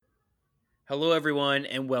Hello, everyone,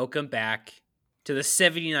 and welcome back to the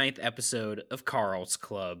 79th episode of Carl's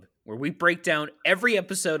Club, where we break down every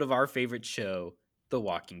episode of our favorite show, The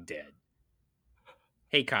Walking Dead.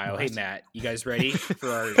 Hey, Kyle. Hey, Matt. You guys ready for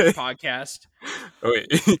our podcast? Oh,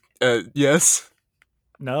 wait. Yes.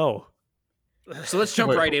 No. So let's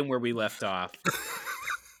jump right in where we left off.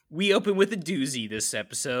 We open with a doozy this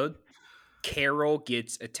episode. Carol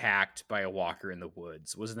gets attacked by a walker in the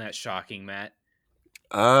woods. Wasn't that shocking, Matt?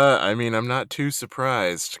 I mean, I'm not too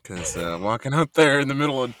surprised because walking out there in the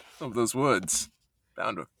middle of those woods,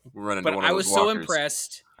 bound to run into one of those walkers. But I was so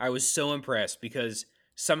impressed. I was so impressed because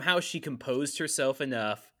somehow she composed herself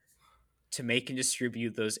enough to make and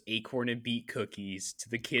distribute those acorn and beet cookies to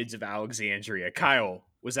the kids of Alexandria. Kyle,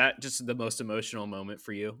 was that just the most emotional moment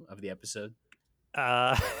for you of the episode?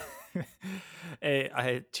 I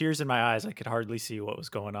had tears in my eyes. I could hardly see what was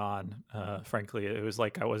going on. Frankly, it was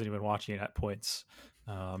like I wasn't even watching it at points.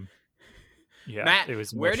 Matt, it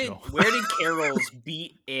was where emotional. did Carol's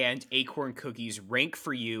beet and acorn cookies rank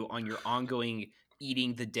for you on your ongoing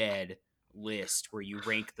Eating the Dead list, where you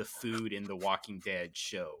rank the food in the Walking Dead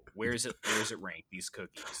show? Where is it ranked, these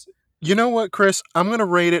cookies? You know what, Chris? I'm gonna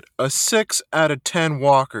rate it a 6 out of 10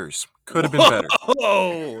 walkers. Could have been better.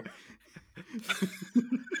 Oh.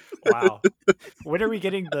 Wow. When are we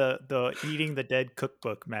getting the Eating the Dead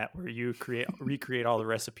cookbook, Matt, where you recreate all the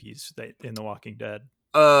recipes in The Walking Dead?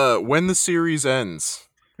 When the series ends.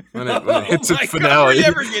 When it hits its finale.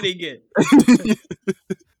 God, we're never getting it.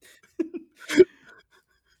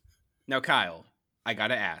 Now, Kyle, I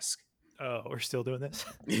gotta ask. Oh, we're still doing this?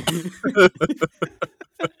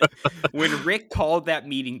 When Rick called that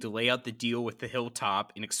meeting to lay out the deal with the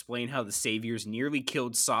Hilltop and explain how the Saviors nearly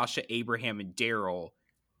killed Sasha, Abraham, and Daryl,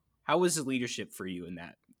 how was the leadership for you in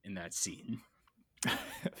that scene?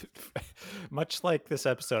 Much like this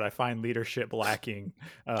episode, I find leadership lacking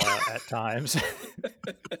at times.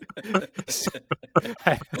 A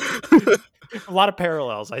lot of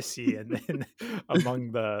parallels I see in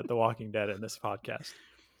among the Walking Dead in this podcast.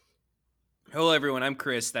 Hello, everyone. I'm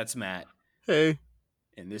Chris. That's Matt. Hey.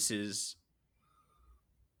 And this is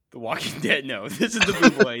The Walking Dead. No, this is the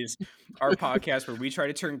Boo Boys, our podcast where we try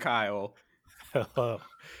to turn Kyle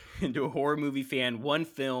into a horror movie fan, one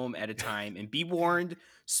film at a time. And be warned,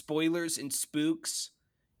 spoilers and spooks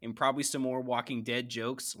and probably some more Walking Dead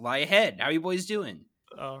jokes lie ahead. How you boys doing?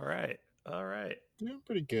 All right. Yeah,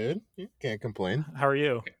 pretty good. You can't complain. How are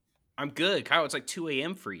you? I'm good. Kyle, it's like 2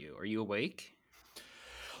 a.m. for you. Are you awake?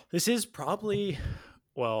 This is probably,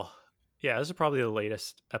 this is probably the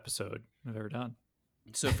latest episode I've ever done.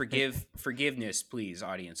 So forgiveness, please,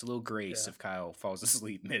 audience. A little grace if Kyle falls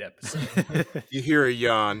asleep mid-episode. You hear a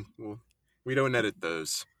yawn. Well, we don't edit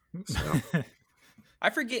those. So. I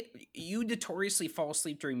forget, you notoriously fall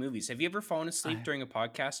asleep during movies. Have you ever fallen asleep during a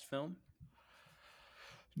podcast film?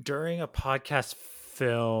 During a podcast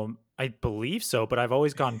film, I believe so, but I've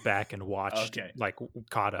always gone back and watched,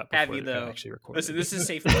 caught up. Have you, though? Actually recorded. Listen, this is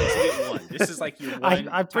safe. You get one. This is like your one.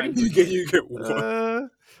 You get one.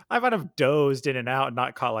 I might have dozed in and out and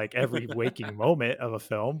not caught like every waking moment of a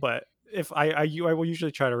film, but if I will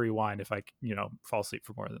usually try to rewind if I fall asleep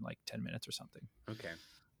for more than like 10 minutes or something. Okay.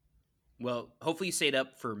 Well, hopefully you stayed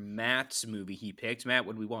up for Matt's movie he picked. Matt,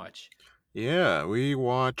 what did we watch? Yeah, we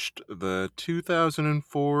watched the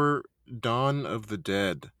 2004 Dawn of the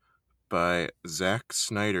Dead by Zack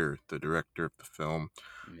Snyder, the director of the film.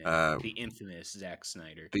 The infamous Zack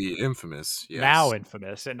Snyder. The infamous, yes. Now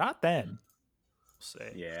infamous, and not then. We'll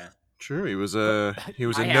say. Yeah. True, he was a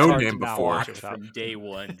no-name before. From day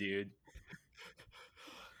one, dude.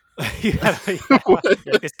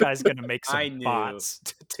 This guy's gonna make some bots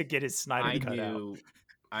to get his Snyder cut out.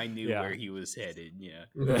 I knew where he was headed. Yeah.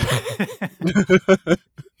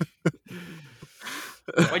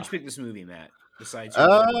 Why'd you pick this movie, Matt? Besides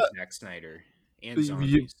Zack Snyder and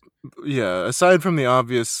zombies. Yeah, aside from the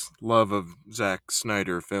obvious love of Zack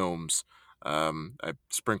Snyder films, I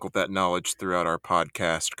sprinkled that knowledge throughout our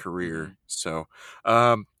podcast career. So,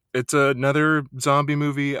 it's another zombie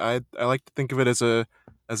movie. I like to think of it as a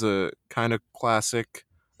kind of classic.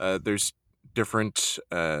 There's different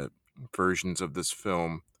versions of this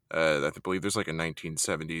film. I believe there's like a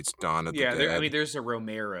 1970s Dawn of the Dead. There's a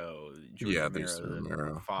Romero. There's the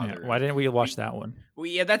Romero. Father. Yeah, why didn't we watch that one? Well,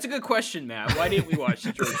 yeah, that's a good question, Matt. Why didn't we watch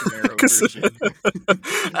the George Romero version?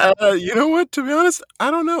 You know what? To be honest, I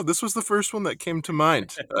don't know. This was the first one that came to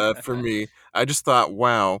mind for me. I just thought,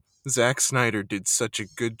 wow, Zack Snyder did such a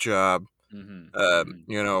good job. I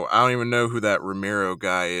don't even know who that Romero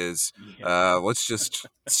guy is. Let's just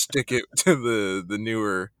stick it to the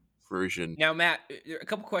newer version. Now, Matt, a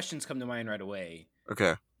couple questions come to mind right away.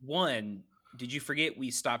 Okay. One, did you forget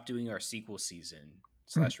we stopped doing our sequel season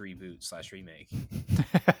 / reboot / remake?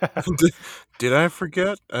 Did I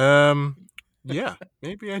forget? Yeah,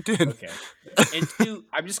 maybe I did. Okay. And 2,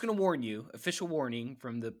 I'm just gonna warn you, official warning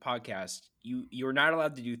from the podcast, you're not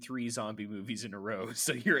allowed to do 3 zombie movies in a row,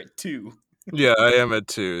 so you're at 2. Yeah, I am at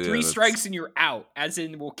 2. 3 Yeah, strikes and you're out, as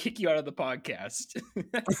in we'll kick you out of the podcast.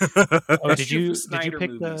 Oh, did you Snyder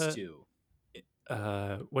pick movies too?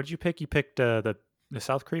 what did you pick? You picked the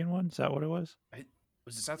South Korean one. Is that what it was?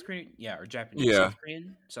 Was it South Korean? Yeah, or Japanese? Yeah. South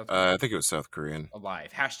Korean? South Korean. I think it was South Korean. Alive.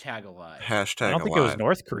 Hashtag alive. Hashtag I don't think it was alive.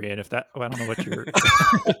 North Korean. If that, well, I don't know what you're.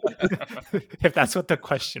 if that's what the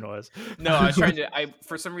question was. No, I was trying to.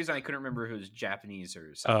 For some reason I couldn't remember if it was Japanese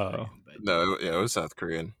or South Korean. But No, yeah, it was South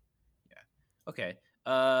Korean. okay.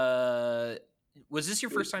 Was this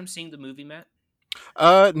your first time seeing the movie, Matt?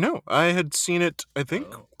 No, I had seen it, I think,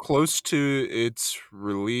 close to its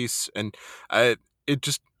release, and I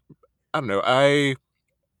don't know, I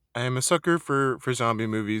am a sucker for zombie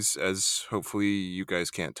movies, as hopefully you guys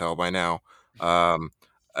can't tell by now.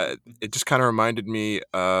 It just kind of reminded me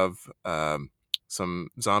of some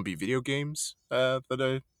zombie video games that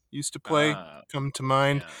I used to play come to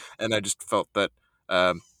mind, and I just felt that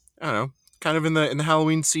I don't know, kind of in the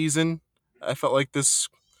Halloween season, I felt like this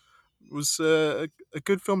was a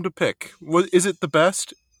good film to pick. Is it the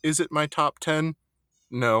best? Is it my top 10?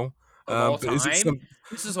 No. Of all but is it time?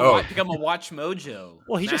 This is become a Watch Mojo.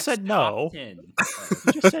 Well, he just Matt's said no. top 10.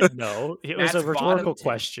 He just said no. It was a Matt's rhetorical bottom 10.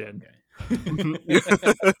 question.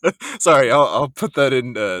 Sorry, I'll put that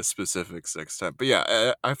in specifics next time. But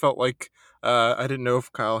yeah, I felt like I didn't know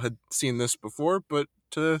if Kyle had seen this before, but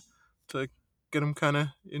to get him kind of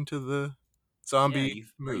into the zombie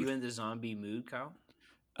mood. Are you in the zombie mood, Kyle?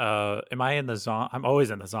 Am I in the I'm always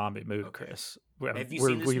in the zombie mood, okay. Chris. Have you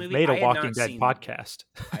seen this movie? We've made a Walking Dead podcast.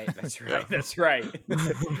 That's right. That's right.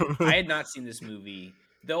 I had not seen this movie,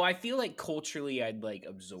 though. I feel like culturally, I'd like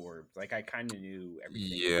absorbed. Like I kind of knew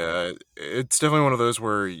everything. Yeah, it's definitely one of those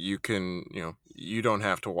where you can, you don't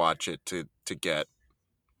have to watch it to get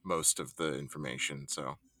most of the information.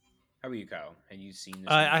 So, how about you, Kyle? Have you seen this?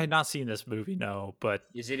 I had not seen this movie, no. But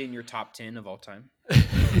is it in your top 10 of all time?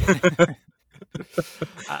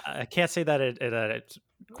 I can't say that it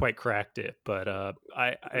quite cracked it, but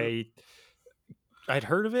I'd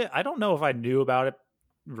heard of it. I don't know if I knew about it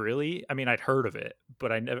really. I mean, I'd heard of it,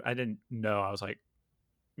 but I didn't know. I was like,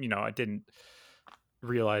 I didn't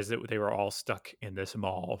realize that they were all stuck in this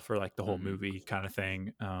mall for like the whole movie kind of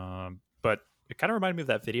thing. But it kind of reminded me of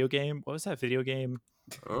that video game. What was that video game?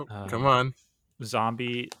 Oh, come on.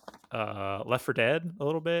 Zombie Left 4 Dead a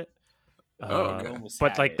little bit. Okay.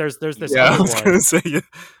 But like there's this I other was one. gonna say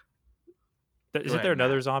Isn't there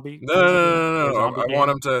another zombie? No. I want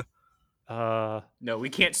him to. No, we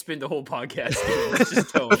can't spend the whole podcast. Let's just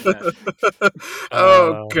tell him that.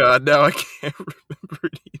 Oh God, now I can't remember.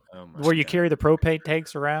 Where you carry the propane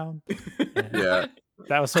tanks around? Yeah,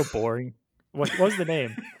 that was so boring. What was the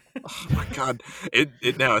name? Oh my God,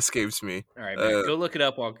 it now escapes me. All right, man, go look it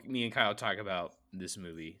up while me and Kyle talk about this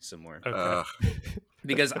movie some more. Okay.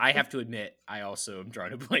 Because I have to admit, I also am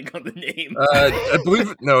drawing a blank on the name. I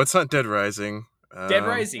believe it's not Dead Rising. Dead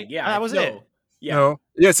Rising, yeah, that was it. Yeah. No.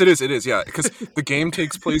 Yes, it is. It is. Yeah, because the game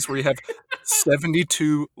takes place where you have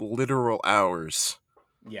 72 literal hours.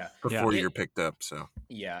 Yeah. Before you're picked up. So.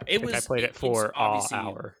 Yeah, it was. I played it for an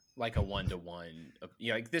hour. Like a 1-to-1.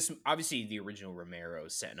 Like this. Obviously, the original Romero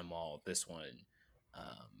set in a mall. This one,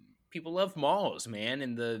 people love malls, man.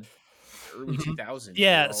 In the early 2000s.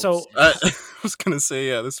 Yeah. So I was gonna say,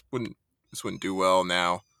 this wouldn't do well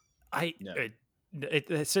now.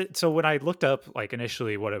 So when I looked up like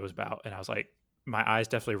initially what it was about, and I was like, my eyes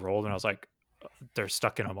definitely rolled, and I was like, they're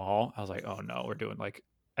stuck in a mall. I was like, oh no, we're doing like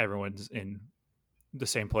everyone's in the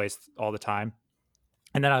same place all the time.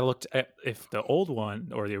 And then I looked at if the old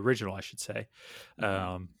one, or the original, I should say,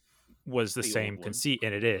 was the same conceit,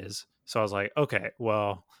 and it is. So I was like, okay,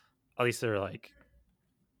 well, at least they're like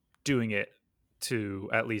doing it to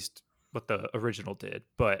at least what the original did.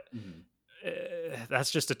 But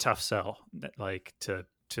that's just a tough sell, like to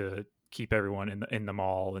keep everyone in the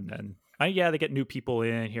mall, and then they get new people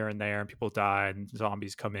in here and there, and people die, and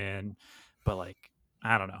zombies come in, but like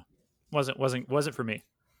I don't know, wasn't for me.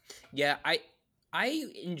 Yeah,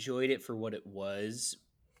 I enjoyed it for what it was.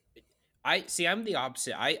 I'm the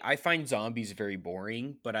opposite. I find zombies very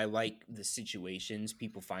boring, but I like the situations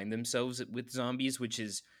people find themselves with zombies, which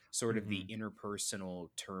is sort of the interpersonal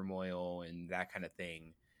turmoil and that kind of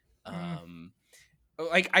thing.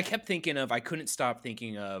 Like I couldn't stop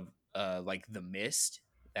thinking of like The Mist,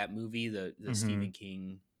 that movie, the Stephen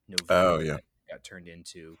King novella that got turned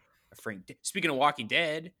into a Speaking of Walking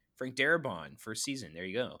Dead, Frank Darabont, first season. There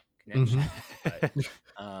you go. Connection. But,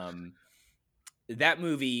 that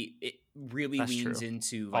movie, it really That's leans true.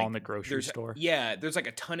 into All like in the grocery store. there's like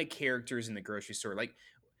a ton of characters in the grocery store. Like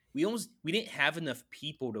we didn't have enough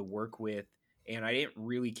people to work with, and I didn't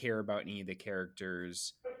really care about any of the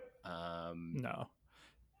characters. No,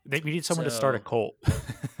 we need someone to start a cult.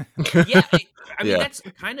 Yeah, I mean Yeah. that's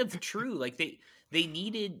kind of true. Like they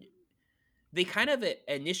kind of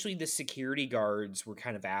initially, the security guards were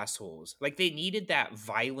kind of assholes. Like they needed that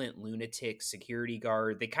violent lunatic security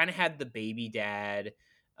guard. They kind of had the baby dad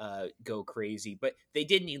go crazy, but they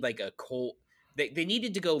did need like a cult. They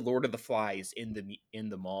needed to go Lord of the Flies in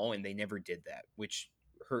the mall, and they never did that, which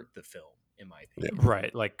hurt the film in my opinion.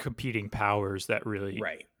 Right, like competing powers that really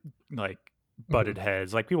like butted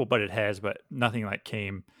heads. Like people butted heads, but nothing like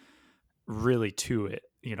came really to it.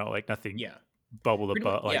 You know, like nothing. Yeah. Bubble the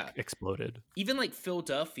butt exploded. Even like Phil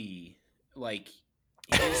Duffy, like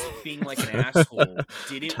his being like an asshole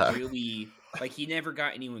didn't really, like, he never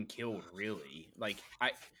got anyone killed really. Like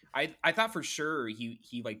I thought for sure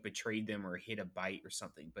he like betrayed them or hit a bite or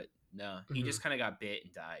something, but no, he just kind of got bit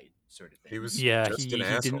and died, sort of thing. He was he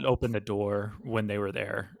didn't open the door when they were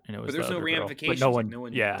there, and it was. But there's no ramifications. No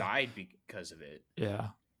one died because of it.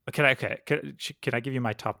 Yeah. Can I give you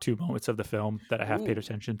my top 2 moments of the film that I have paid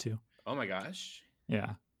attention to? Oh my gosh.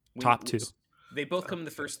 Yeah. Top 2. They both come in the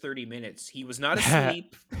first 30 minutes. He was not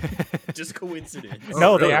asleep. Just coincidence.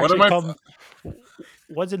 No, they actually come.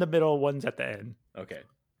 One's in the middle, one's at the end. Okay.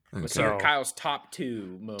 So Kyle's top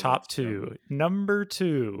 2 moments. Top 2. Number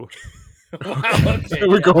 2. Wow, okay.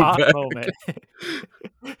 We're going hot back. Moment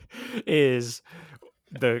is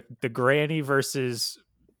the Granny versus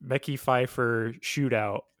Mickey Pfeiffer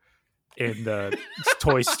shootout in the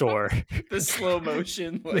toy store. The slow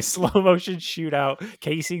motion shootout.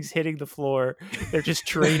 Casings hitting the floor. They're just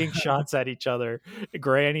trading shots at each other.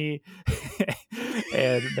 Granny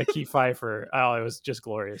and Mickey Pfeiffer. Oh, it was just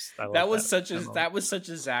glorious. That was such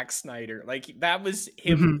a Zack Snyder. Like that was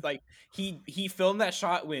him. Like he filmed that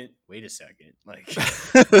shot. Went, wait a second. Like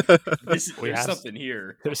there's something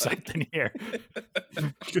here. There's something here.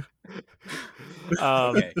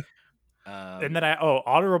 Okay. And then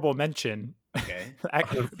honorable mention. Okay.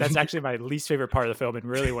 That's actually my least favorite part of the film. And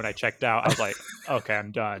really, when I checked out, I was like, okay,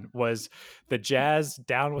 I'm done. Was the jazz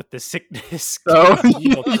down with the sickness drop.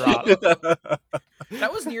 That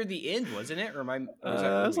was near the end, wasn't it? Or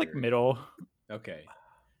it was like middle. Okay.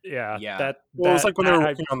 Yeah. Yeah. It was like when they were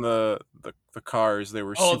working on the cars. They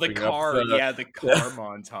were the car. The car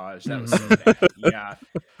montage. That was so bad. Yeah.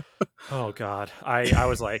 Oh God. I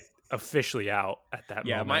was like officially out at that moment.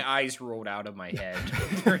 Yeah, my eyes rolled out of my head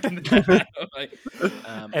during that.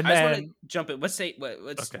 And I just want to jump in. Let's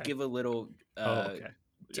give a little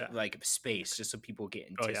like space just so people get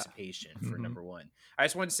anticipation for number 1. I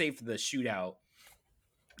just want to say for the shootout,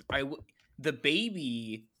 the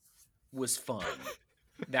baby was fun.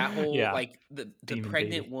 That whole like the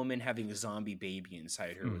pregnant woman having a zombie baby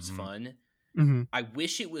inside her was fun. I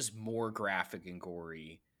wish it was more graphic and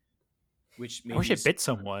gory. I wish it bit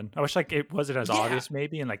someone. I wish like it wasn't as obvious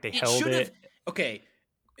maybe, and like they held it. Okay,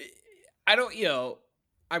 I don't.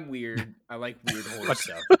 I'm weird. I like weird horror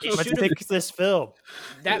stuff. Let's fix this film.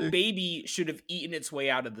 That baby should have eaten its way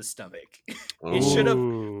out of the stomach.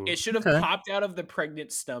 It should have popped out of the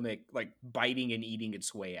pregnant stomach, like biting and eating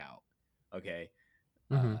its way out. Okay.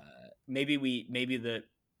 Maybe the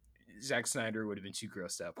Zack Snyder would have been too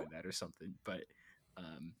grossed up with that or something, but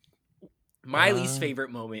my least favorite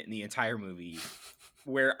moment in the entire movie,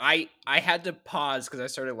 where I had to pause because I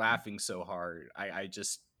started laughing so hard. I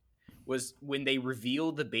just was when they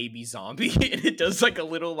reveal the baby zombie and it does like a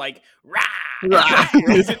little like rah,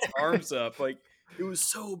 throws its arms up. Like it was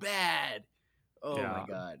so bad. Oh my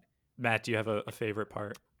God. Matt, do you have a favorite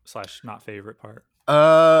part / not favorite part?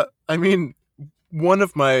 I mean, one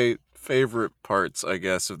of my favorite parts, I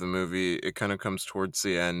guess, of the movie, it kind of comes towards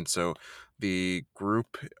the end. So the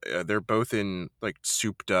group, they're both in like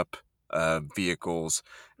souped up vehicles,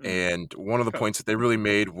 and one of the points that they really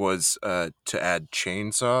made was to add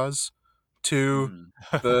chainsaws to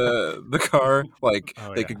the car. Like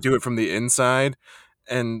they could do it from the inside,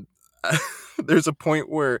 and there's a point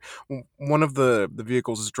where one of the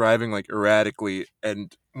vehicles is driving like erratically,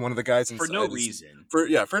 and one of the guys inside for no reason. For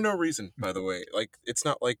no reason, by the way. Like it's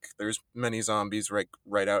not like there's many zombies right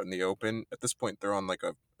out in the open. At this point, they're on like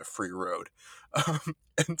a free road,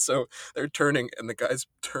 and so they're turning, and the guy's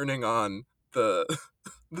turning on the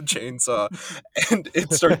chainsaw, and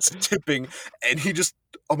it starts tipping, and he just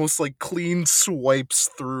almost like clean swipes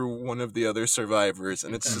through one of the other survivors,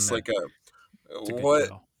 and it's just like what?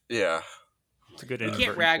 Yeah. It's a good. You can't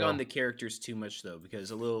inadvertent rag kill. on the characters too much though,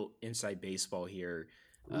 because a little inside baseball here.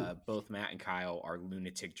 Both Matt and Kyle are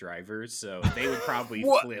lunatic drivers, so they would probably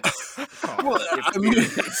What? flip the car Well, if I we were mean- in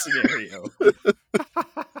that scenario.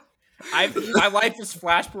 My life has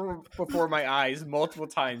flashed before my eyes multiple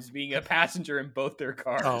times, being a passenger in both their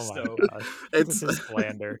cars. Oh my so gosh! It's- This is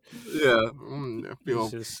slander. Yeah, I feel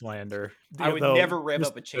This is slander. I would Though, never rev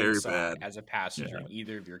just- up a very chainsaw bad. as a passenger Yeah. in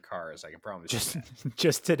either of your cars. I can promise Just, you that.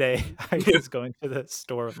 just today, I was going to the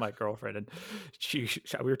store with my girlfriend, and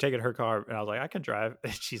we were taking her car, and I was like, "I can drive."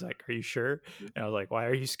 And she's like, "Are you sure?" And I was like, "Why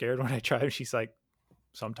are you scared when I drive?" She's like,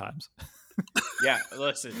 "Sometimes." Yeah,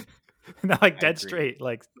 listen. And I'm like I dead agree. straight.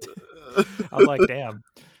 Like, I was like, "Damn,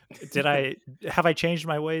 have I changed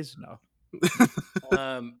my ways?" No.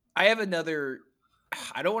 I have another.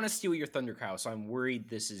 I don't want to steal your thunder, Kyle, so I'm worried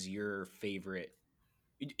this is your favorite.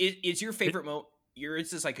 It's your favorite moment. It's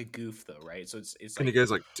just like a goof though, right? So it's Can like you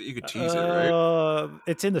guys you could tease it, right?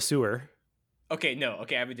 It's in the sewer. okay, no,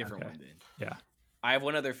 okay, I have a different Okay. one then. Yeah. I have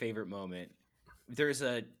one other favorite moment. There's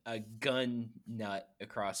a gun nut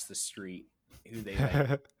across the street who they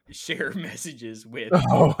like share messages with.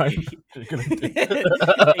 Oh, I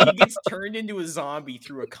and he gets turned into a zombie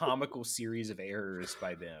through a comical series of errors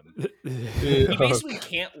by them. He basically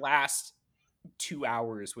can't last 2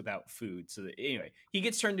 hours without food. So anyway, he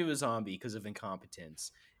gets turned into a zombie because of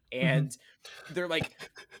incompetence. And they're like,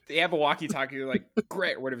 they have a walkie-talkie. They're like,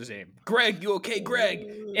 Greg, whatever his name, Greg, you okay, Greg?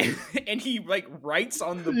 And he like writes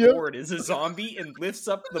on the Yep. board as a zombie and lifts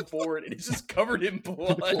up the board, and it's just covered in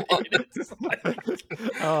blood. And it's like,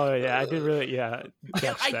 Oh yeah, I did really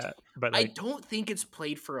catch I- that. But I like, don't think it's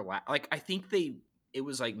played for a laugh. Like I think it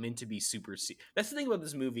was like meant to be super. That's the thing about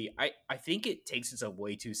this movie. I think it takes itself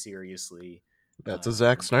way too seriously. That's a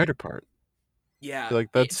Zack Snyder part. Yeah,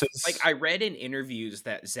 Like, that's it's- his- like I read in interviews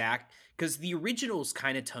that Zach, because the original's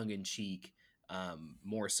kind of tongue in cheek,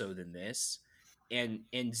 more so than this, and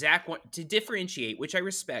Zach want to differentiate, which I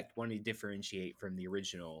respect, wanted to differentiate from the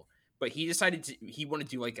original, but he decided he wanted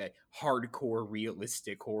to do like a hardcore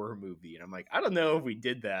realistic horror movie, and I'm like, I don't know if we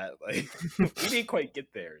did that. Like, we didn't quite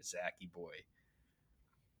get there, Zachy boy.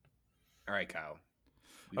 All right, Kyle.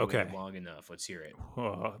 We Okay. waited long enough. Let's hear it.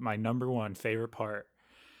 my number one favorite part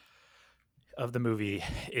of the movie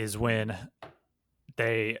is when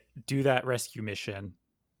they do that rescue mission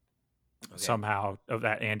Okay. somehow of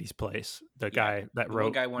at Andy's place. The Yeah, guy that The wrote,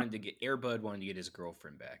 one guy wanted to get Airbud wanted to get his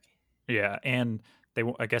girlfriend back. yeah, and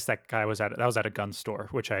I guess that guy was at a gun store,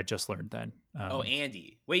 which I had just learned then. Oh,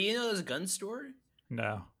 Andy. Wait, you know there's a gun store?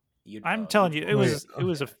 No, You'd- I'm oh, telling you, you'd- it was Wait, it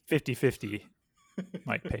was a 50-50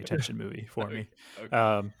 like pay attention movie for me.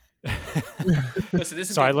 Okay. Listen, this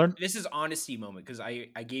is So I learned. this is honesty moment because I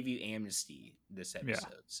gave you amnesty this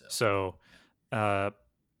episode. So So,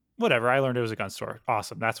 whatever. I learned it was a gun store.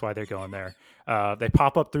 Awesome. That's why they're going there. They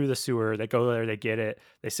pop up through the sewer. They go there. They get it.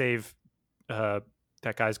 They save that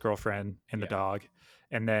guy's girlfriend and the Yeah. dog,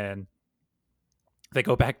 and then they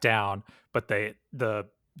go back down. But the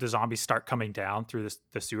zombies start coming down through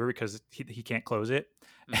the sewer because he can't close it,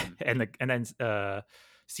 Mhm. and then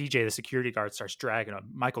CJ, the security guard, starts dragging him.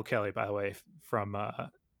 Michael Kelly, by the way, from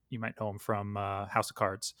you might know him from House of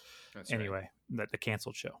Cards. That's right. Anyway, the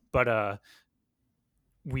canceled show. But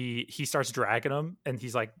he starts dragging him, and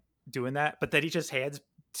he's like doing that, but then he just hands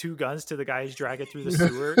 2 guns to the guy he's dragging through the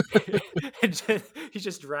sewer, and he's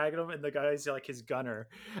just dragging him, and the guy's like his gunner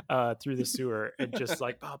through the sewer, and just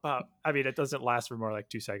like pop pop. I mean, it doesn't last for more like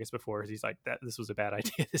 2 seconds before he's like, "That this was a bad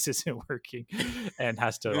idea. This isn't working," and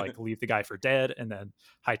has to like leave the guy for dead, and then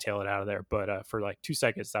hightail it out of there. But for like 2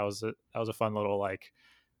 seconds, that was a fun little like.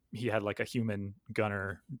 He had like a human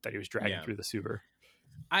gunner that he was dragging Yeah. through the sewer.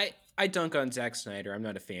 I dunk on Zack Snyder. I'm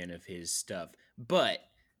not a fan of his stuff, but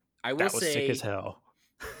I will That was say sick as hell.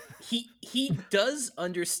 he does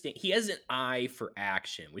understand. He has an eye for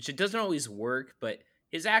action, which it doesn't always work, but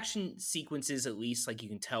his action sequences, at least, like you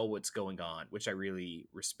can tell what's going on, which I really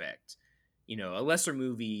respect. You know, a lesser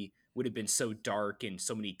movie would have been so dark and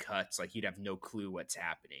so many cuts, like you'd have no clue what's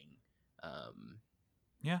happening.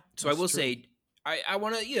 Yeah. So I that's will true. say, I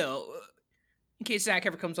want to, you know, in case Zach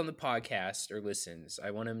ever comes on the podcast or listens, I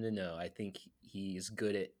want him to know I think he's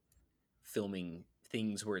good at filming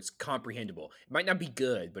things where it's comprehensible. It might not be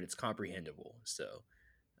good, but it's comprehensible. So,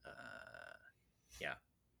 yeah.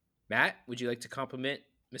 Matt, would you like to compliment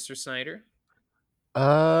Mr. Snyder?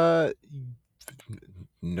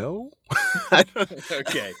 No. I don't,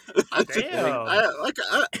 Okay. I just think- Damn. I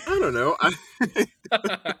don't know.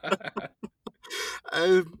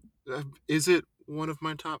 Is it one of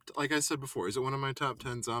my top? Like I said before, is it one of my top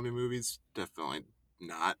 10 zombie movies? Definitely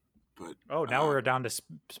not. but now we're down to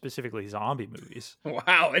specifically zombie movies.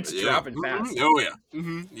 Wow, it's dropping fast. Oh yeah,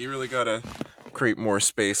 you really gotta create more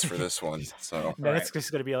space for this one. So then it's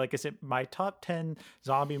just gonna be like, is it my top 10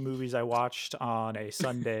 zombie movies I watched on a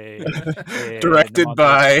Sunday? Directed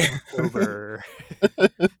by October.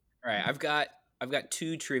 All right, I've got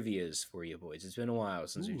 2 trivias for you boys. It's been a while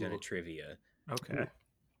since we've done a trivia. Okay.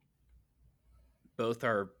 Both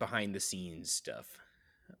are behind the scenes stuff.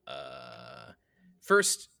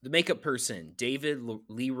 First, the makeup person, David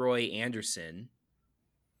Leroy Anderson,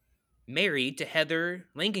 married to Heather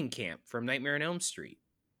Langenkamp from Nightmare on Elm Street.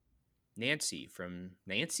 Nancy from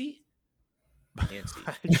Nancy.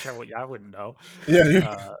 I wouldn't know.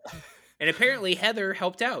 Yeah. And apparently Heather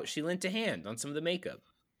helped out. She lent a hand on some of the makeup.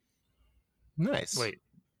 Nice. Wait.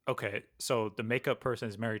 Okay, so the makeup person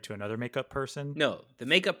is married to another makeup person? No, the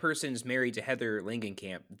makeup person is married to Heather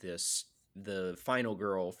Langenkamp, the final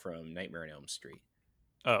girl from Nightmare on Elm Street.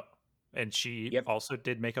 Oh, and she also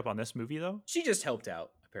did makeup on this movie, though? She just helped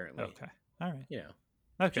out, apparently. Okay, all right. You know,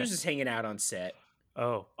 okay. She was just hanging out on set.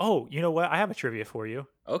 Oh, you know what? I have a trivia for you.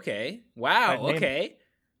 Okay. Wow.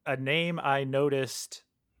 A name I noticed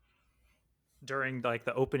during like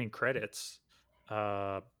the opening credits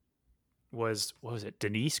was, what was it?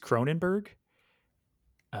 Denise Cronenberg.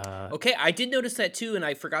 Okay, I did notice that too, and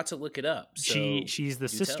I forgot to look it up. So she's the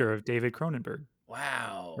sister of David Cronenberg.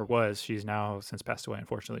 Wow. Or was. She's now since passed away,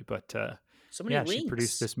 unfortunately. But so many links. She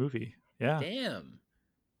produced this movie. Yeah. Damn.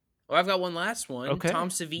 Well, I've got one last one. Okay. Tom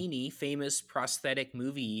Savini, famous prosthetic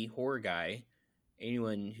movie horror guy.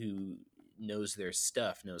 Anyone who knows their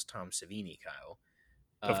stuff knows Tom Savini, Kyle.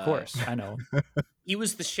 Of course, I know. He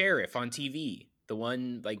was the sheriff on TV. The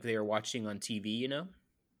one like they were watching on TV, you know?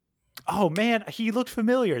 Oh man, he looked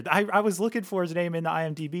familiar. I was looking for his name in the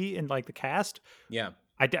IMDb in like the cast. Yeah.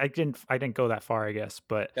 I didn't go that far, I guess,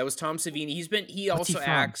 but that was Tom Savini. He also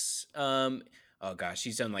acts oh gosh,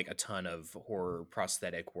 he's done like a ton of horror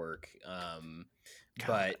prosthetic work.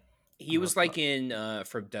 But he was like in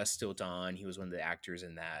From Dusk Till Dawn. He was one of the actors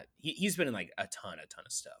in that. He's been in like a ton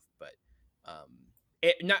of stuff, but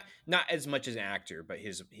not as much as an actor, but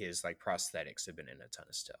his like prosthetics have been in a ton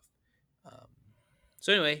of stuff.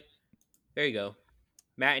 So anyway, there you go.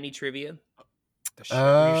 Matt, any trivia? You're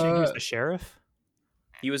saying he was the sheriff?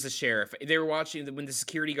 He was the sheriff. They were watching when the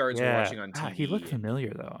security guards were watching on TV. He looked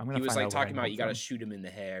familiar though. He was like talking about you got to shoot him in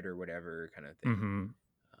the head or whatever kind of thing. Mm-hmm.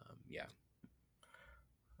 Yeah.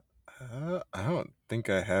 I don't think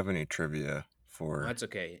I have any trivia for. That's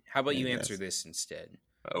okay. How about you answer this instead?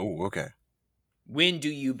 Oh, okay. When do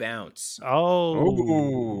you bounce? Oh.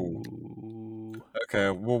 Okay.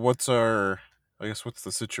 Well, what's the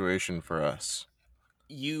situation for us?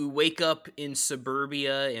 You wake up in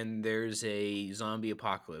suburbia and there's a zombie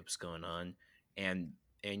apocalypse going on, and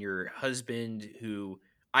your husband, who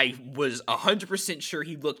I was 100% sure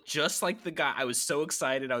he looked just like the guy. I was so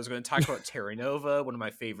excited. I was going to talk about Terra Nova, one of my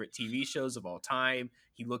favorite TV shows of all time.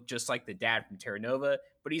 He looked just like the dad from Terra Nova,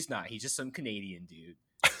 but he's not. He's just some Canadian dude.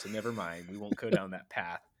 So never mind. We won't go down that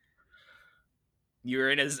path. You're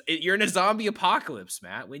in a zombie apocalypse,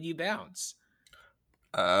 Matt. When you bounce?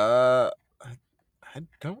 I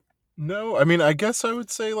don't know. I mean, I guess I would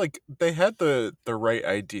say like they had the right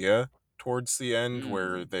idea towards the end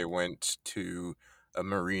where they went to a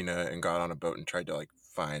marina and got on a boat and tried to like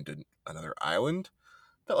find another island.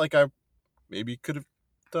 That like I maybe could have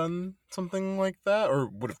done something like that or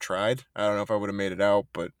would have tried. I don't know if I would have made it out,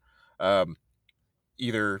 but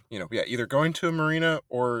either going to a marina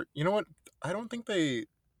or you know what? I don't think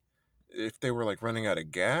if they were like running out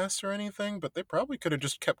of gas or anything, but they probably could have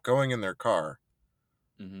just kept going in their car.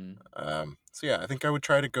 Mm-hmm. So yeah, I think I would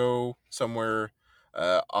try to go somewhere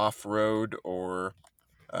off-road or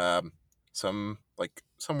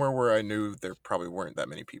somewhere where I knew there probably weren't that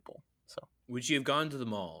many people. So would you have gone to the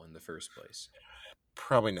mall in the first place?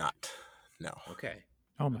 Probably not. No. Okay.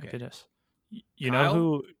 Oh my goodness. You know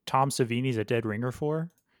who Tom Savini's a dead ringer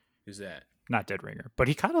for? Who's that? Not dead ringer, but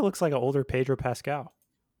he kind of looks like an older Pedro Pascal.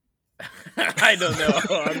 I don't know.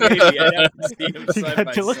 Maybe I'd have to see him side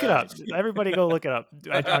by look side. it up. Everybody go look it up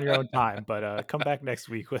on your own time. But come back next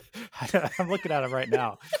week with. I'm looking at him right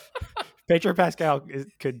now. Pedro Pascal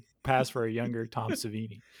could pass for a younger Tom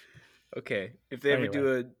Savini. Okay, if they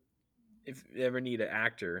ever need an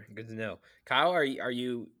actor, good to know. Kyle, are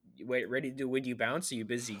you ready to do When You Bounce? Are you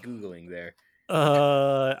busy Googling there?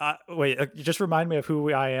 Wait. Just remind me of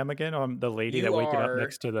who I am again. I'm the lady that waking up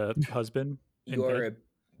next to the husband. You are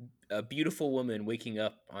a beautiful woman waking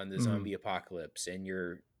up on the zombie apocalypse, and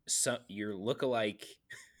your lookalike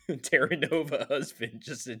Terra Nova husband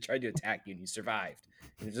just tried to attack you and you survived.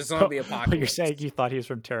 It's just on the apocalypse. You're saying you thought he was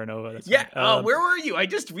from Terra Nova? That's yeah. fine. Where were you?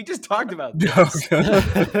 We just talked about this.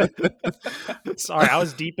 Sorry, I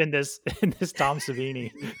was deep in this Tom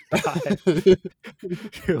Savini guy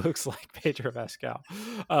who looks like Pedro Pascal.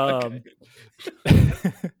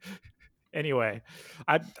 Anyway,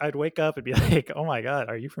 I'd wake up and be like, "Oh my god,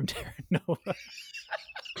 are you from Terra Nova?"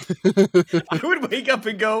 I would wake up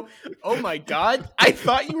and go, "Oh my god, I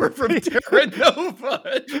thought you were from Terra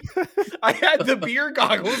Nova. I had the beer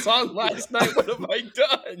goggles on last night. What have I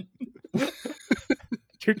done?"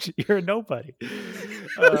 You're a nobody.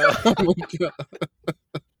 Oh my God.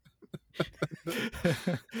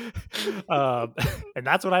 And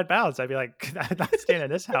that's what I'd bounce. I'd be like, I'm not staying in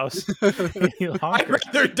this house any longer. I'd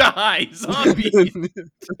rather die, zombies.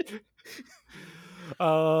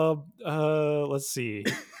 Let's see.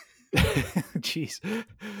 Jeez,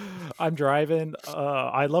 I'm driving.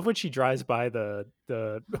 I love when she drives by the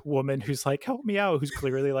woman who's like, "Help me out," who's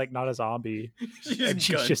clearly like not a zombie. She just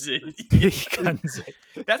guns it. Guns it.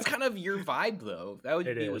 That's kind of your vibe, though. That would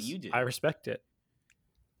be what you do. I respect it.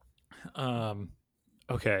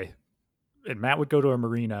 Okay, and Matt would go to a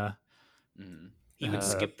marina. Mm-hmm. He would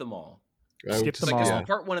skip the mall. Skip the mall.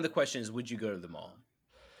 Part one of the question is, would you go to the mall?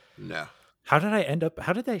 No. How did I end up?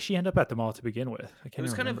 How did she end up at the mall to begin with? I can't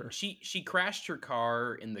remember. Kind of she crashed her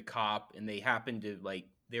car in the cop, and they happened to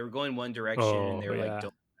they were going one direction, and they were don't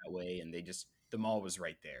go that way, and the mall was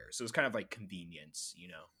right there, so it was kind of like convenience, you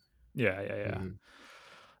know. Yeah.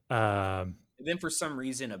 Mm-hmm. And then for some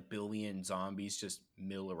reason, a billion zombies just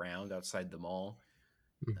mill around outside the mall.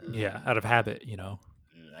 Out of habit, you know.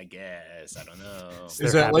 I guess I don't know.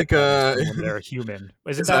 Is that like they're human?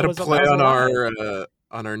 Is that a play on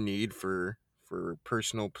our need for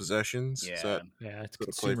personal possessions? Yeah, it's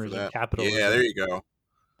consumerism, capitalism. Yeah, there you go.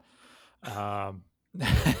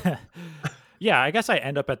 Yeah, I guess I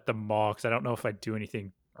end up at the mall because I don't know if I'd do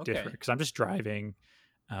anything different because I'm just driving.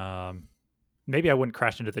 Maybe I wouldn't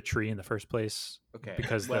crash into the tree in the first place. Okay,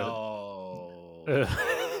 because I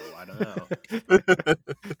don't know.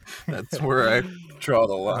 That's where I draw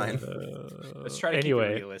the line. Let's try to keep it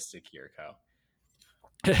realistic here, Kyle.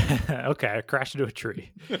 Okay, I crashed into a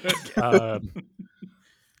tree.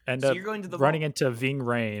 End up running into Ving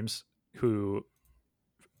Rhames, who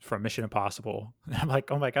from Mission Impossible. And I'm like,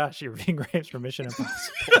 oh my gosh, you're Ving Rhames from Mission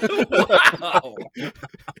Impossible. Wow.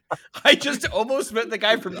 I just almost met the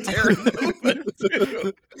guy from Terra Nova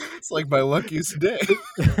too. It's like my luckiest day.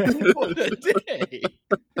 What a day.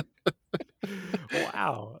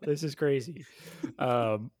 Wow, this is crazy.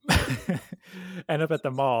 End up at the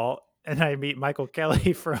mall, and I meet Michael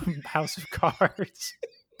Kelly from House of Cards.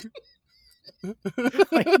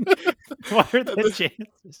 Like, what are the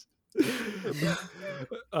chances?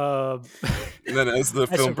 And then as the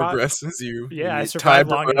film progresses, you I survived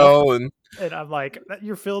long enough, and I'm like,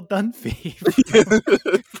 you're Phil Dunphy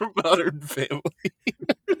from Modern Family,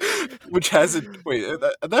 which hasn't. Wait,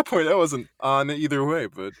 at that point, I wasn't on either way,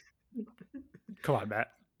 but come on, Matt.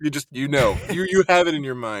 You have it in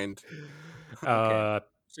your mind. Okay.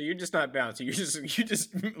 So you're just not bouncing. You just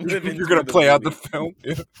live in. You're gonna play out the film.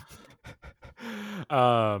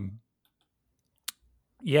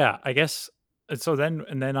 Yeah, I guess. So then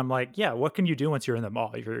I'm like, yeah, what can you do once you're in the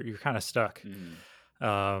mall? You're kind of stuck.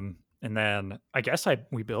 And then I guess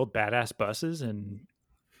we build badass buses, and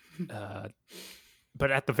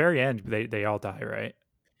but at the very end they all die, right?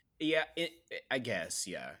 Yeah, I guess.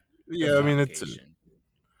 Yeah. Yeah, I mean it's.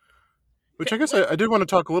 Which I guess I did want to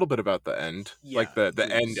talk a little bit about the end, like the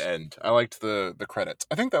end. I liked the credits.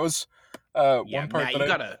 I think that was one part.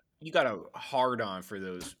 Matt, you got a hard on for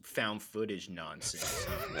those found footage nonsense.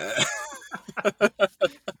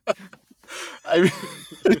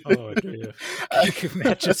 Oh, dude.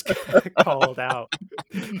 Matt just got called out.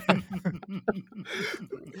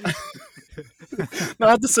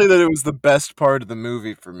 Not to say that it was the best part of the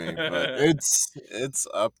movie for me, but it's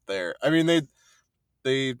up there. I mean, they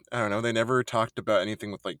I don't know, they never talked about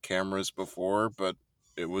anything with like cameras before, but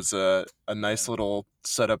it was a nice little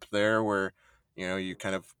setup there where, you know, you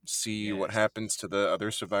kind of see what happens to the other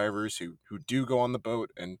survivors who do go on the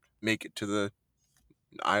boat and make it to the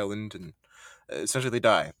island, and essentially they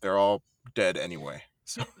die. They're all dead anyway.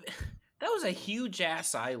 So that was a huge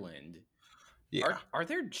ass island. Yeah. Are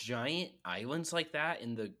there giant islands like that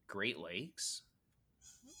in the Great Lakes?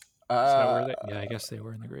 Yeah, I guess they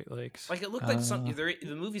were in the Great Lakes. Like it looked like something.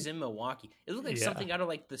 The movie's in Milwaukee. It looked like something out of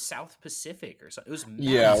like the South Pacific or something. It was massive.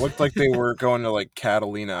 Yeah, it looked like they were going to like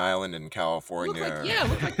Catalina Island in California. It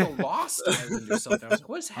looked like the Lost Island or something. I was like,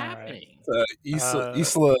 what's happening?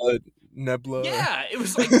 Isla Nebula. Yeah, it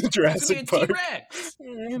was like Jurassic Park. T-Rex.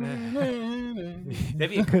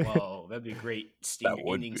 That'd be a great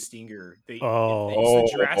stinger. It's the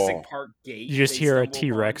Jurassic Park gate. You just hear a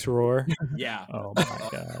T-Rex roar. Yeah. Oh my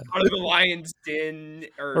god. Out of the lion's den,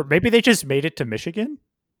 or maybe they just made it to Michigan.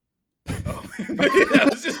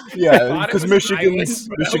 Because Michigan's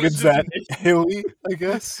that hilly, I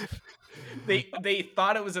guess. They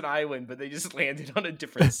thought it was an island, but they just landed on a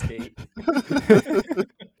different state.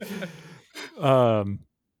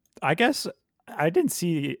 I guess I didn't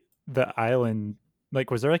see the island. Like,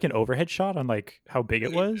 was there like an overhead shot on like how big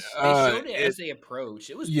it was? They showed it as they approached.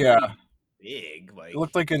 It was pretty big. Like, it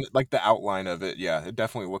looked like the outline of it. Yeah, it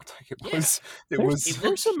definitely looked like it was.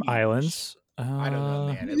 There's some huge. islands. I don't know,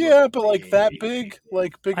 man. But like that big,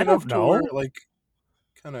 like big enough to where like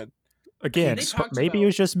kind of. Again, maybe it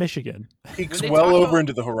was just Michigan. Peaks well over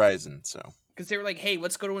into the horizon, so. Because they were like, hey,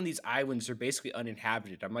 let's go to one of these islands. They're basically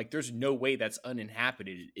uninhabited. I'm like, there's no way that's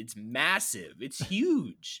uninhabited. It's massive. It's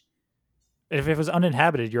huge. If it was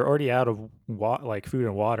uninhabited, you're already out of like food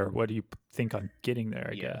and water. What do you think on getting there,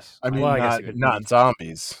 I guess? I mean, not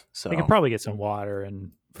zombies. So they can probably get some water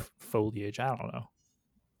and foliage. I don't know.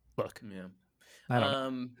 Look. Yeah. I don't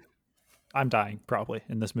know. I'm dying probably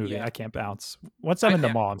in this movie. Yeah. I can't bounce. Once I'm in the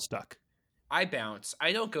mall, I'm stuck. I bounce.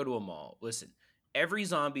 I don't go to a mall. Listen, every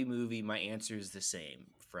zombie movie, my answer is the same.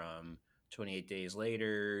 From 28 Days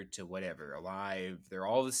Later to whatever, Alive, they're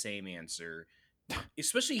all the same answer.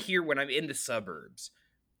 Especially here when I'm in the suburbs.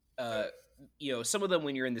 Some of them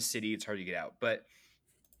when you're in the city, it's hard to get out. But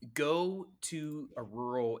go to a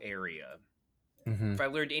rural area. Mm-hmm. If I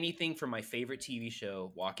learned anything from my favorite TV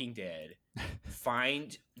show, Walking Dead,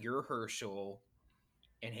 find your Herschel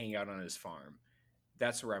and hang out on his farm.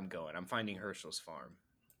 That's where I'm going. I'm finding Herschel's farm.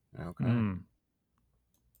 Okay.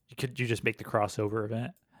 Could you just make the crossover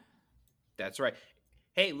event? That's right.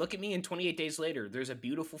 Hey, look at me in 28 Days Later. There's a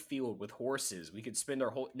beautiful field with horses. We could spend our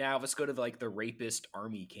whole... Now let's go to the rapist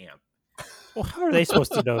army camp. Well, how are they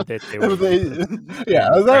supposed to know that they were...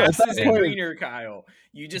 Grass isn't greener, Kyle.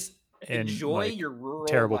 You just enjoy your rural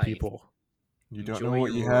terrible life. People. You don't know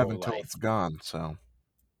what you have until it's gone, so...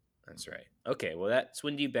 That's right. Okay, well, that's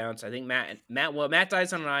when do you bounce? I think Matt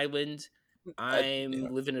dies on an island.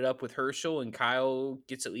 I'm living it up with Herschel, and Kyle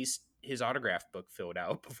gets at least his autograph book filled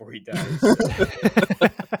out before he dies.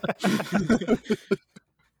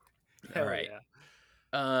 All right.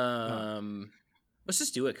 Yeah. Let's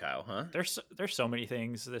just do it, Kyle, huh? There's so many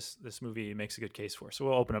things this movie makes a good case for. So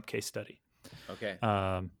we'll open up case study. Okay.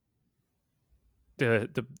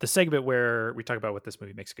 The segment where we talk about what this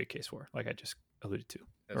movie makes a good case for, like I just alluded to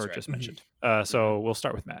just mentioned. So we'll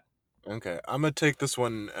start with Matt. Okay, I'm gonna take this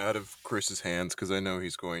one out of Chris's hands because I know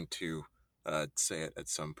he's going to say it at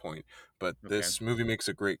some point. But this movie makes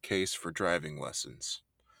a great case for driving lessons.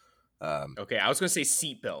 Okay, I was gonna say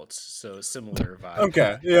seatbelts, so similar vibe.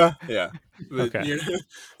 Okay, yeah. But, okay.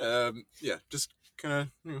 Just kind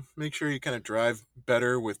of make sure you kind of drive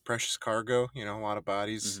better with precious cargo. A lot of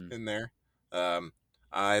bodies in there.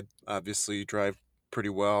 I obviously drive pretty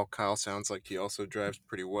well. Kyle sounds like he also drives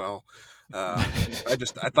pretty well. I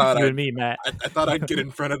thought you and me, Matt. I thought I'd get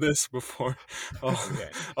in front of this before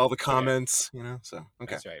all the comments. So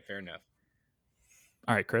okay, that's right. Fair enough.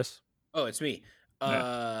 All right, Chris. Oh, it's me.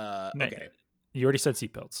 Okay. You already said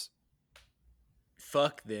seatbelts.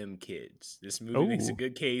 Fuck them kids. This movie makes a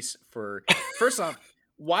good case for. First off,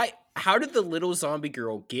 why? How did the little zombie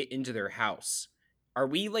girl get into their house? Are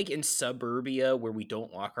we like in suburbia where we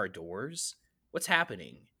don't lock our doors? What's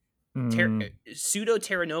happening? Pseudo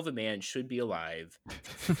Terra Nova man should be alive.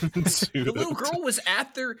 The little girl was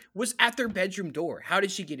at their bedroom door. How did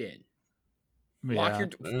she get in? Yeah. Lock your.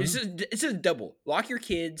 This is a double. Lock your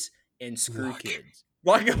kids and screw kids.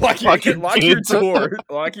 Lock your door.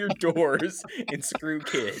 Lock your doors and screw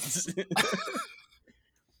kids.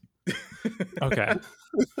 Okay.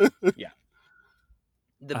 Yeah.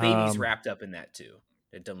 The baby's wrapped up in that too.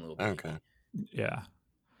 That dumb little baby. Okay. Yeah.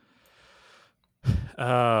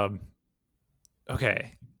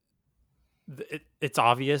 Okay. It's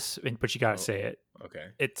obvious, but you gotta say it. Okay.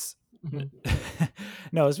 It's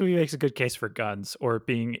no. This movie makes a good case for guns or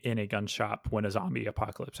being in a gun shop when a zombie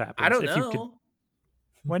apocalypse happens. I don't know.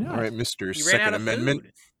 Why not? All right, Mr. Second Amendment.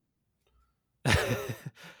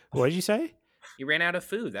 What did you say? You ran out of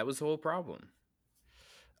food. That was the whole problem.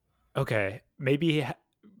 Okay, maybe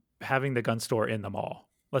having the gun store in the mall.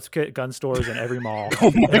 Let's get gun stores in every mall.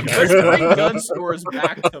 Let's bring gun stores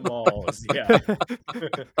back to malls. Yeah.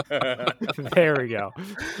 There we go.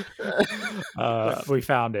 We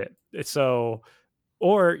found it. So,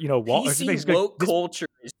 or PC woke culture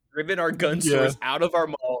is driven our gun stores out of our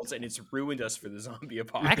malls, and it's ruined us for the zombie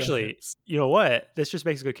apocalypse. Actually, you know what? This just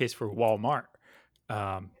makes a good case for Walmart.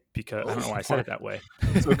 Because I don't know why I said it that way.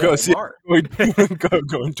 So go into a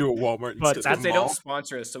Walmart. But that's they don't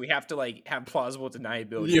sponsor us, so we have to like have plausible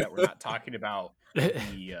deniability that we're not talking about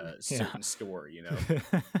the certain store, you know.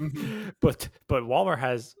 But Walmart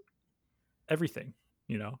has everything,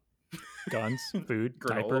 you know, guns, food,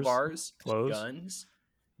 granola diapers, bars, clothes, guns,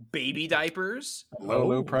 baby diapers,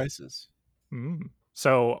 low prices.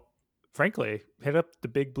 So, frankly, hit up the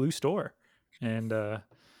Big Blue store and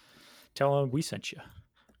tell them we sent you.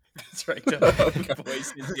 That's right.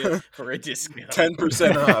 For a discount,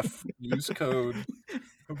 10% off. Use code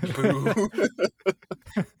BOO.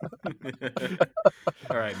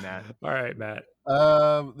 All right, Matt.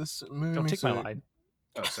 This movie don't take my line.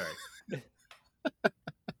 Oh, sorry.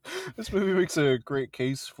 This movie makes a great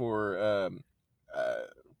case for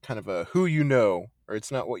kind of a who you know, or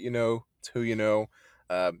it's not what you know, it's who you know.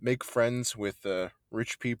 Make friends with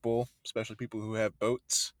rich people, especially people who have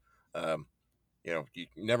boats. You know, you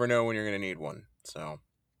never know when you're going to need one. So,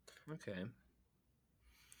 okay.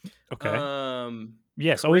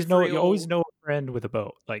 Yes, always know. You always know a friend with a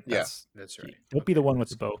boat. Like that's right. Don't be the one with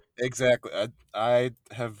the boat. Exactly. I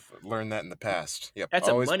have learned that in the past. Yep. That's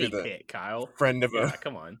always a money pit, Kyle. Friend of a.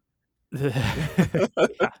 Come on.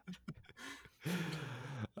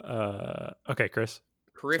 Okay, Chris.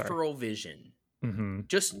 Peripheral vision. Mm-hmm.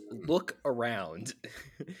 Just look around.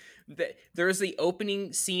 There's the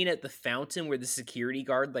opening scene at the fountain where the security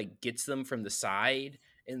guard like gets them from the side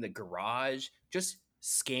in the garage. Just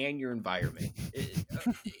scan your environment.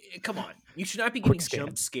 Come on, you should not be getting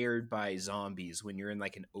jump scared by zombies when you're in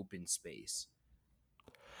like an open space.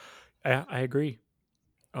 I agree.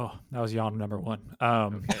 Oh, that was yawn number one.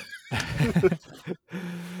 Okay.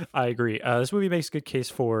 I agree. This movie makes a good case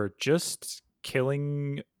for just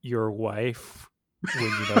killing your wife when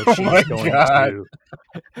you know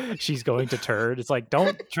she's going to turd. It's like,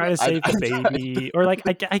 don't try to save the baby, or like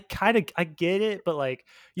I get it, but like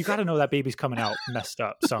you got to know that baby's coming out messed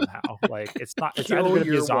up somehow. Like it's either going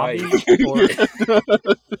to be a zombie or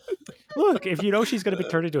look, if you know she's going to be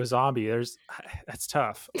turned into a zombie, that's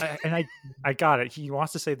tough. I got it. He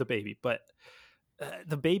wants to save the baby, but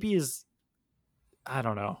the baby is, I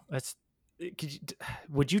don't know.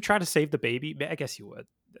 Would you try to save the baby? I guess you would.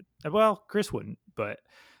 Well, Chris wouldn't, but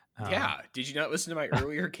yeah. Did you not listen to my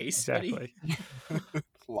earlier case study?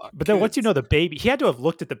 But then once you know the baby, he had to have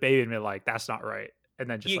looked at the baby and been like, "That's not right," and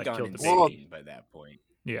then just like killed the baby by that point.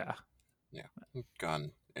 Yeah,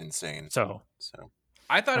 gone insane. So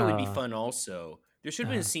I thought it would be fun. Also, there should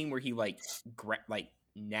have been a scene where he like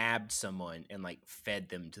nabbed someone and like fed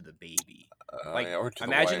them to the baby.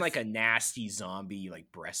 Imagine like a nasty zombie like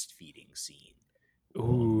breastfeeding scene.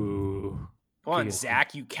 Ooh. Come on,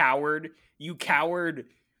 Zach, you coward. You coward.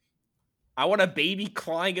 I want a baby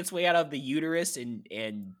clawing its way out of the uterus and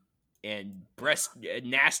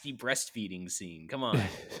nasty breastfeeding scene. Come on.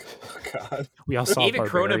 Oh, God. We all saw David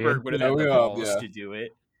Cronenberg would have had the balls to do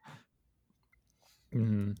it.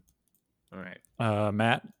 Mm-hmm. All right.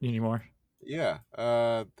 Matt, you need more? Yeah.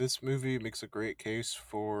 This movie makes a great case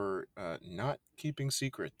for not keeping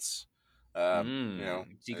secrets. You know,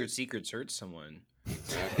 secrets hurt someone.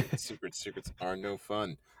 Secrets are no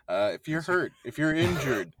fun. If you're hurt, if you're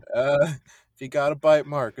injured, if you got a bite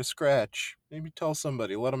mark, a scratch, maybe tell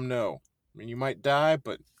somebody, let them know. I mean, you might die,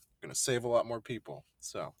 but you're going to save a lot more people.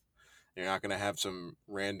 So you're not going to have some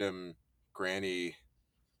random granny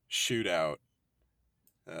shootout.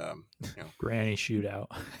 Granny shootout.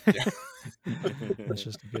 Yeah.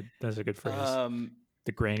 That's a good phrase.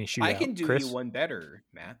 The granny shootout. I can do Chris? you one better,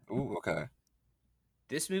 Matt. Ooh, okay.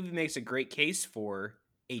 This movie makes a great case for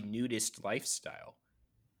a nudist lifestyle.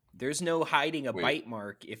 There's no hiding a bite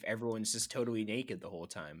mark if everyone's just totally naked the whole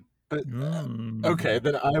time. But okay,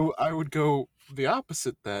 then I would go the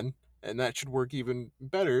opposite then, and that should work even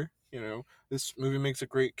better. You know, this movie makes a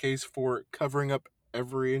great case for covering up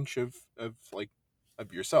every inch of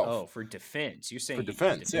yourself. Oh, for defense. You're saying for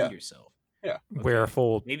defense, yourself. Yeah. Okay. Wear a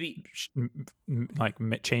full maybe like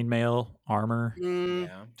chainmail armor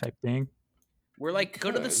type thing. We're like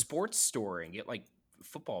go to the sports store and get like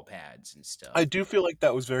football pads and stuff. I do feel like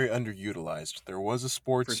that was very underutilized. There was a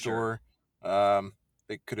sports store.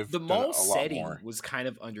 They could have done mall a lot setting more. Was kind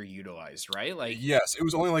of underutilized, right? Like yes, it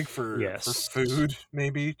was only like for food,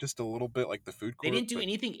 maybe just a little bit like the food court. They didn't do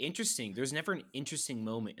anything interesting. There's never an interesting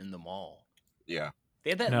moment in the mall. Yeah, they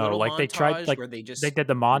had that little montage they tried like where they did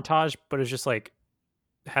the montage, but it was just like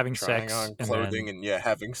having trying sex on clothing and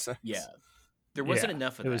having sex. Yeah, there wasn't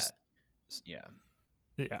enough of that.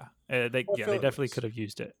 Yeah, they definitely could have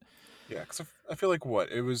used it. Yeah, because I feel like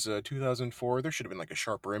it was 2004. There should have been like a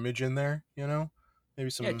sharper image in there, maybe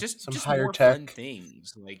some just higher more fun tech.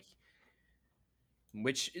 things, like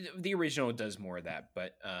which the original does more of that,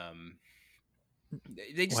 but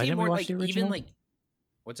they just Why need didn't we more, watch like the even original? like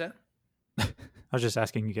what's that? I was just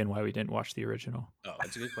asking again why we didn't watch the original. Oh,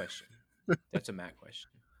 that's a good question. That's a Matt question.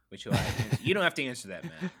 Which you don't have to answer that,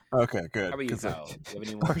 Matt. Okay, good. How about you, Kyle? Do you have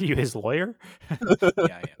any more? Are you his lawyer? Yeah, I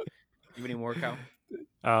am. You have any more, Kyle?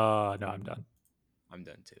 No, I'm done. I'm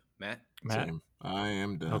done too. Matt? Same. I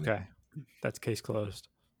am done. Okay, that's case closed.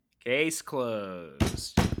 Case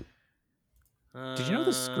closed. Did you know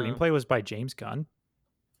the screenplay was by James Gunn?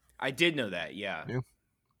 I did know that. Yeah.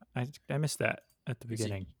 I missed that at the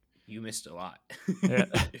beginning. You missed a lot. Yeah.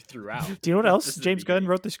 Throughout. Do you know what else Just the James Gunn beginning.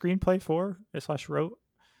 wrote the screenplay for / wrote?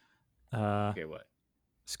 Okay, what?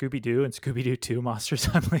 Scooby-Doo and Scooby-Doo 2 Monsters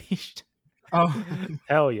Unleashed. Oh,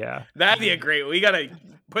 Hell yeah. That'd be a great. We gotta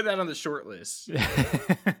put that on the short list.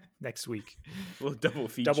 Next week. We'll double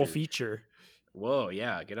feature. Whoa,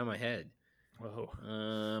 yeah, get on my head.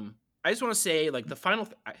 Whoa. I just want to say, like, the final.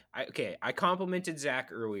 I complimented Zach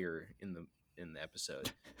earlier in the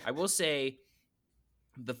episode. I will say,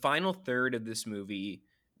 the final third of this movie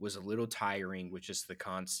was a little tiring with just the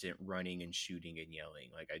constant running and shooting and yelling.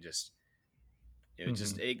 Like,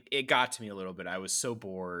 it got to me a little bit. I was so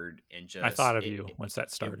bored and just. I thought of you once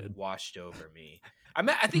that started. It washed over me.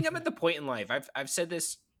 I think I'm at the point in life. I've said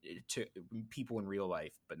this to people in real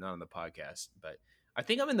life, but not on the podcast. But I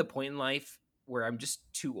think I'm in the point in life where I'm just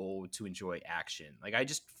too old to enjoy action. Like, I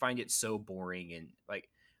just find it so boring, and like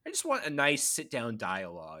I just want a nice sit down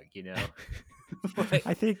dialogue. Like,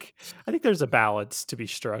 I think there's a balance to be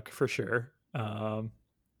struck for sure.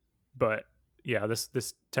 But yeah,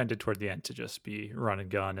 this tended toward the end to just be run and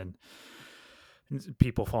gun and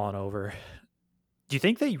people falling over. Do you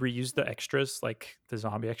think they reused the extras, like the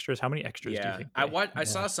zombie extras? How many extras do you think? I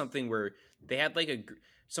saw something where they had like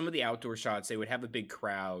some of the outdoor shots. They would have a big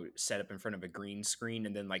crowd set up in front of a green screen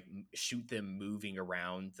and then like shoot them moving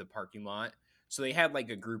around the parking lot. So they had like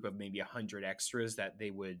a group of maybe 100 extras that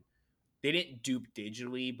they didn't dupe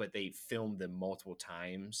digitally, but they filmed them multiple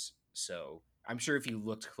times. So I'm sure if you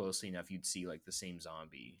looked closely enough, you'd see like the same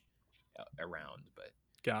zombie around. But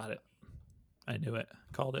got it. I knew it.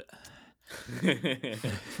 Called it.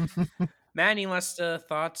 Matt, any last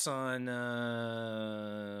thoughts on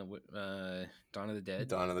Dawn of the Dead?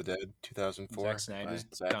 Dawn of the Dead, 2004. Zack Snyder's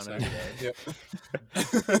Dawn of the Dead. Yep.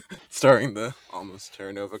 Starring the almost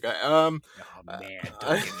Terranova guy. Oh man,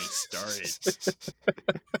 don't get me started.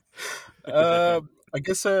 I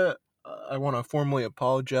guess I want to formally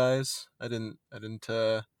apologize. I didn't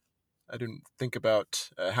think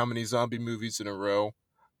about how many zombie movies in a row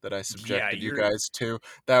that I subjected you guys to.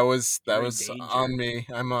 That was on me.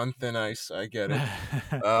 I'm on thin ice. I get it.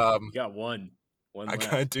 You got one. I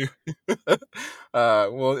gotta do.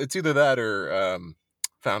 Well, it's either that or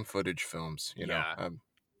found footage films. You know,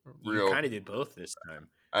 you kind of did both this time.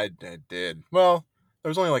 I did. Well, there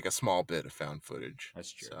was only like a small bit of found footage.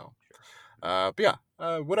 That's true. So, but yeah,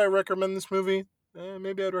 would I recommend this movie?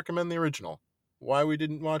 Maybe I'd recommend the original. Why we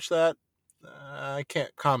didn't watch that, I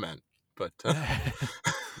can't comment. But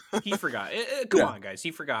he forgot. Come on, guys.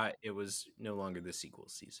 He forgot it was no longer the sequel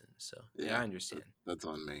season. So yeah, I understand. That's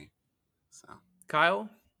on me. So Kyle,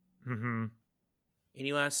 mm-hmm.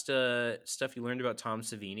 Any last stuff you learned about Tom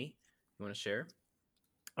Savini you want to share?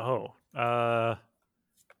 Oh,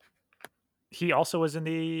 he also was in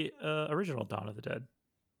the original Dawn of the Dead.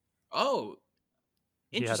 Oh,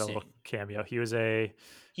 he had a little cameo. He was a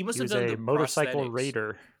motorcycle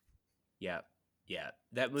raider. Yeah.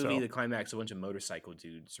 That movie, the climax, a bunch of motorcycle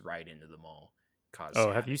dudes ride into the mall.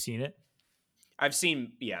 Have you seen it? I've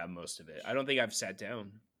seen most of it. I don't think I've sat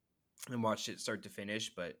down and watched it start to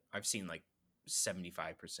finish, but I've seen like 75%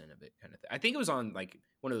 of it, kind of thing. I think it was on like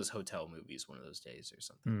one of those hotel movies one of those days or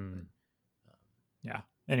something. But, yeah.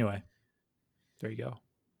 Anyway, there you go.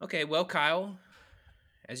 Okay, well, Kyle,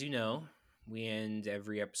 as you know, we end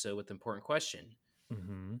every episode with an important question.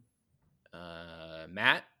 Mm-hmm.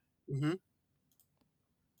 Matt. Mm-hmm.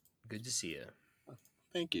 Good to see you.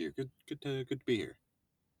 Thank you. Good to be here.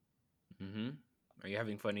 Mm-hmm. Are you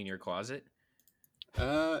having fun in your closet?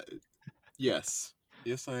 Yes.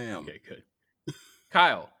 Yes, I am. Okay, good.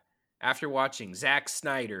 Kyle, after watching Zack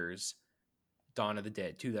Snyder's Dawn of the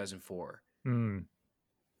Dead 2004.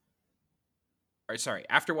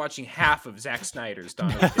 After watching half of Zack Snyder's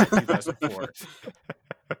Dawn of the Dead 2004,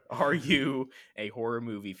 are you a horror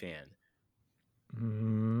movie fan?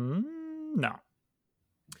 No.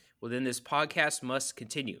 Well, then this podcast must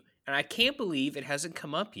continue. And I can't believe it hasn't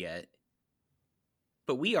come up yet.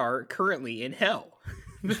 but we are currently in hell.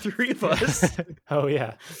 The three of us. Oh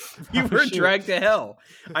yeah, we were dragged to hell.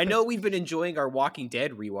 I know we've been enjoying our Walking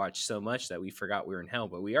Dead rewatch so much that we forgot we were in hell,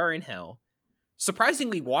 but we are in hell.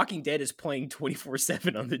 Surprisingly, Walking Dead is playing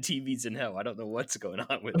 24/7 on the TVs in hell. I don't know what's going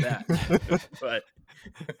on with that, but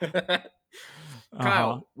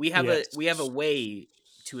Kyle, we have a way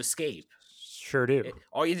to escape. Sure do.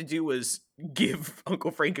 All you had to do was give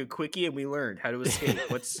Uncle Frank a quickie, and we learned how to escape.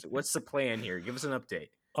 What's the plan here? Give us an update.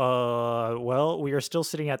 Well, we are still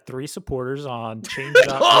sitting at 3 supporters on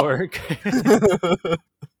change.org.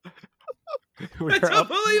 That's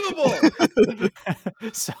unbelievable.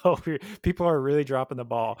 So people are really dropping the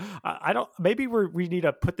ball. I don't. Maybe we need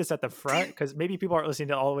to put this at the front because maybe people aren't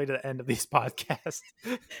listening all the way to the end of these podcasts.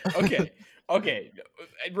 Okay.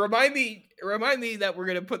 Remind me that we're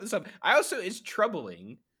gonna put this up. It's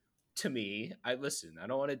troubling to me. I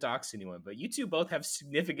don't want to dox anyone, but you two both have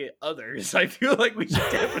significant others. I feel like we should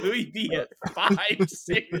definitely be at 5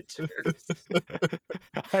 signatures.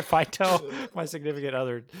 If I tell my significant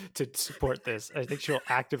other to support this, I think she'll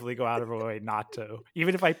actively go out of her way not to.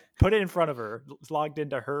 Even if I put it in front of her, logged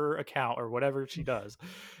into her account or whatever she does,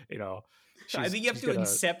 I think you have to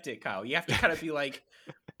accept it, Kyle. You have to kind of be like,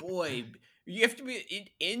 boy. You have to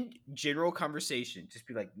be in general conversation. Just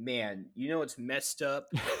be like, man, it's messed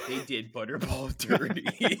up. They did Butterball dirty.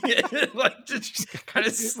 Like, just kind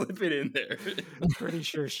of slip it in there. I'm pretty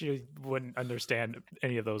sure she wouldn't understand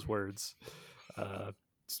any of those words,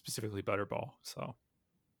 specifically Butterball. So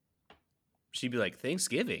she'd be like,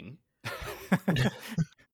 Thanksgiving.